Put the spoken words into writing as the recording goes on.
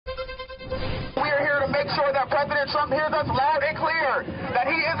President Trump hears us loud and clear that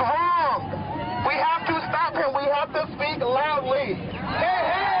he is wrong. We have to stop him. We have to speak loudly. Hey,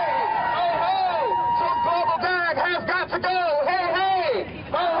 hey! Ho, ho! Trump global gag has got to go. Hey, hey!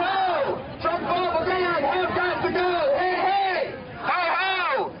 Ho, ho! Trump global gag has got to go. Hey, hey! Ho,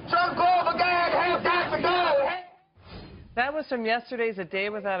 ho! Trump global gag has got to go. Hey! That was from yesterday's A Day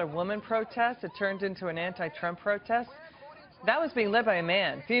Without a Woman protest. It turned into an anti-Trump protest. That was being led by a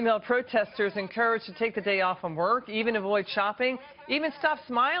man. Female protesters encouraged to take the day off from work, even avoid shopping, even stop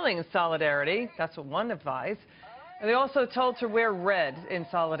smiling in solidarity. That's what one advised. And they also told to wear red in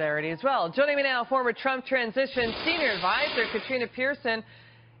solidarity as well. Joining me now, former Trump transition senior advisor, Katrina Pierson.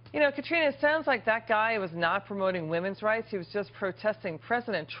 You know, Katrina, it sounds like that guy was not promoting women's rights. He was just protesting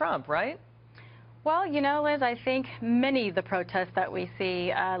President Trump, right? Well, you know, Liz, I think many of the protests that we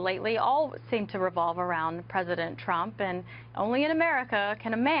see lately all seem to revolve around President Trump. And only in America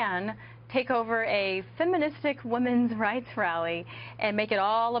can a man take over a feministic women's rights rally and make it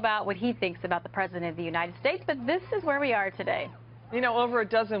all about what he thinks about the President of the United States. But this is where we are today. You know, over a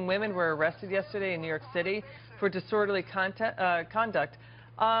dozen women were arrested yesterday in New York City for disorderly conduct.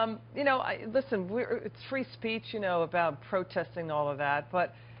 You know, listen, it's free speech, you know, about protesting all of that.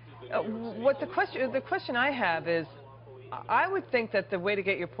 But the question I have is, I would think that the way to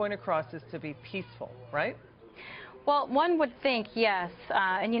get your point across is to be peaceful, right? Well, one would think, yes.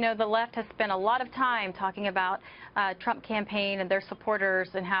 And, you know, the left has spent a lot of time talking about Trump campaign and their supporters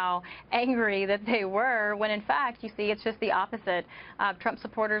and how angry that they were, when in fact, you see, it's just the opposite. Trump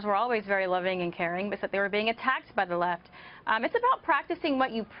supporters were always very loving and caring, but that they were being attacked by the left. It's about practicing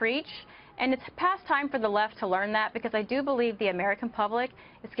what you preach. And it's past time for the left to learn that, because I do believe the American public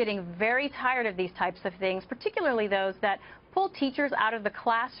is getting very tired of these types of things, particularly those that pull teachers out of the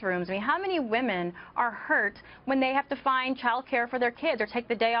classrooms. I mean, how many women are hurt when they have to find child care for their kids or take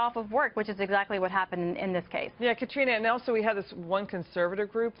the day off of work, which is exactly what happened in this case. Yeah, Katrina, and also we had this one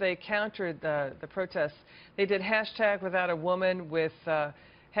conservative group. They countered the protests. They did hashtag without a woman with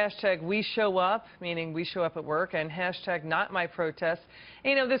hashtag we show up, meaning we show up at work, and hashtag not my protest.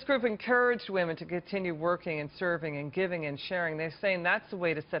 And, you know, this group encouraged women to continue working and serving and giving and sharing. They're saying that's the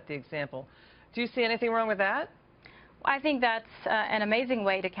way to set the example. Do you see anything wrong with that? I think that's an amazing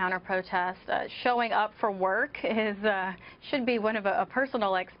way to counter-protest. Showing up for work should be one of a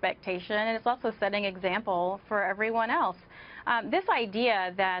personal expectation, and it's also setting example for everyone else. This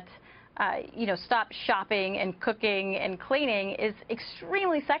idea that you know, stop shopping and cooking and cleaning is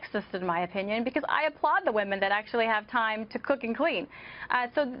extremely sexist in my opinion, because I applaud the women that actually have time to cook and clean.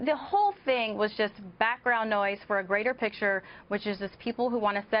 So the whole thing was just background noise for a greater picture, which is just people who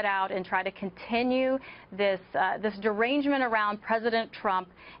want to set out and try to continue this derangement around President Trump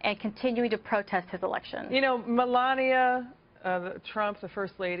and continuing to protest his election. You know, Melania Trump, the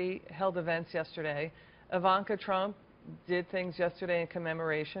First Lady, held events yesterday. Ivanka Trump did things yesterday in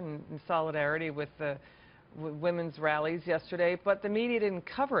commemoration and solidarity with the women's rallies yesterday, but the media didn't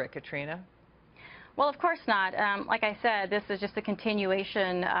cover it, Katrina. Well, of course not. Like I said, this is just a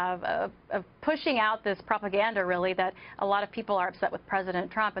continuation of pushing out this propaganda, really, that a lot of people are upset with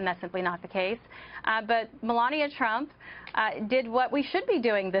President Trump, and that's simply not the case. But Melania Trump did what we should be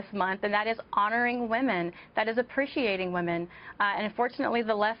doing this month, and that is honoring women, that is appreciating women. And unfortunately,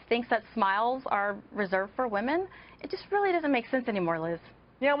 the left thinks that smiles are reserved for women. It just really doesn't make sense anymore, Liz.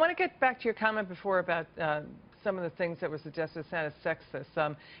 Yeah, I want to get back to your comment before about some of the things that were suggested sounded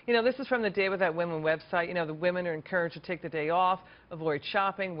sexist. You know, this is from the Day Without Women website. You know, the women are encouraged to take the day off, avoid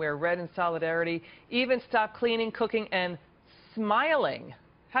shopping, wear red in solidarity, even stop cleaning, cooking, and smiling.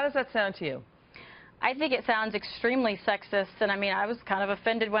 How does that sound to you? I think it sounds extremely sexist, and I mean, I was kind of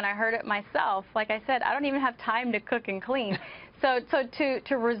offended when I heard it myself. Like I said, I don't even have time to cook and clean. So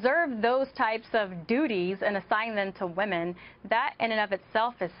to reserve those types of duties and assign them to women, that in and of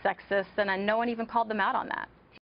itself is sexist, and no one even called them out on that.